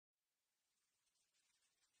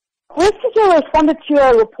Rescue responded to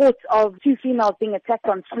a report of two females being attacked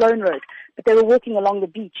on Sloane Road, but they were walking along the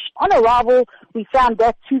beach. On arrival, we found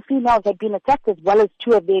that two females had been attacked as well as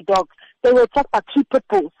two of their dogs. They were attacked by two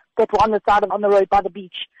pitbulls that were on the road by the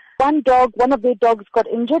beach. One of their dogs got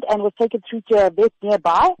injured and was taken through to a vet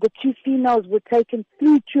nearby. The two females were taken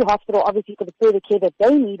through to hospital, obviously for the further care that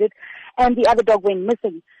they needed, and the other dog went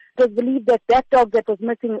missing. It was believed that that dog that was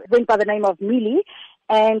missing went by the name of Millie,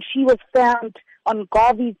 and she was found on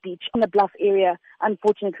Garvey's Beach in the Bluff area.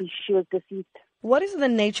 Unfortunately, she was deceased. What is the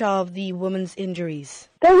nature of the woman's injuries?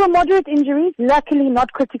 They were moderate injuries, luckily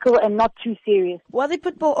not critical and not too serious. Were the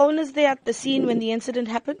pitbull owners there at the scene when the incident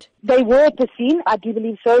happened? They were at the scene, I do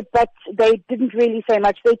believe so, but they didn't really say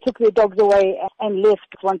much. They took their dogs away and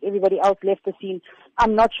left once everybody else left the scene.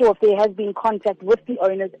 I'm not sure if there has been contact with the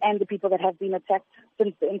owners and the people that have been attacked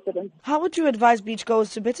since the incident. How would you advise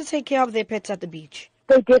beachgoers to better take care of their pets at the beach?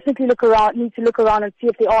 They definitely need to look around and see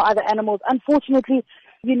if there are other animals. Unfortunately,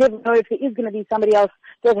 you never know if there is going to be somebody else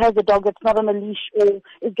that has a dog that's not on a leash or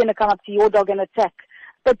is going to come up to your dog and attack.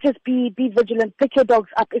 But just be vigilant, pick your dogs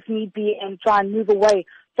up if need be, and try and move away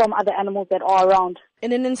from other animals that are around.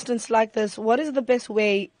 In an instance like this, what is the best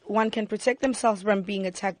way one can protect themselves from being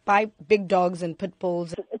attacked by big dogs and pit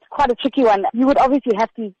bulls? It's quite a tricky one. You would obviously have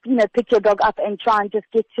to, pick your dog up and try and just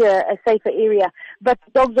get to a safer area. But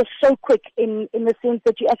dogs are so quick in the sense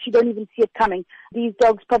that you actually don't even see it coming. These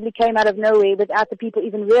dogs probably came out of nowhere without the people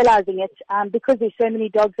even realizing it, because there's so many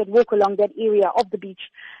dogs that walk along that area of the beach.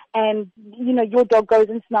 And, your dog goes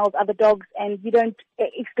and smells other dogs and you don't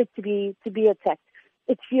expect to be attacked.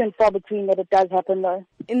 It's few and far between that it does happen, though.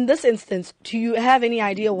 In this instance, do you have any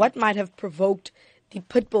idea what might have provoked the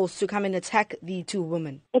pit bulls to come and attack the two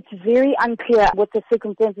women? It's very unclear what the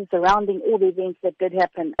circumstances surrounding all the events that did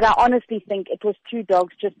happen. But I honestly think it was two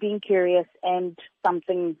dogs just being curious and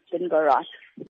something didn't go right.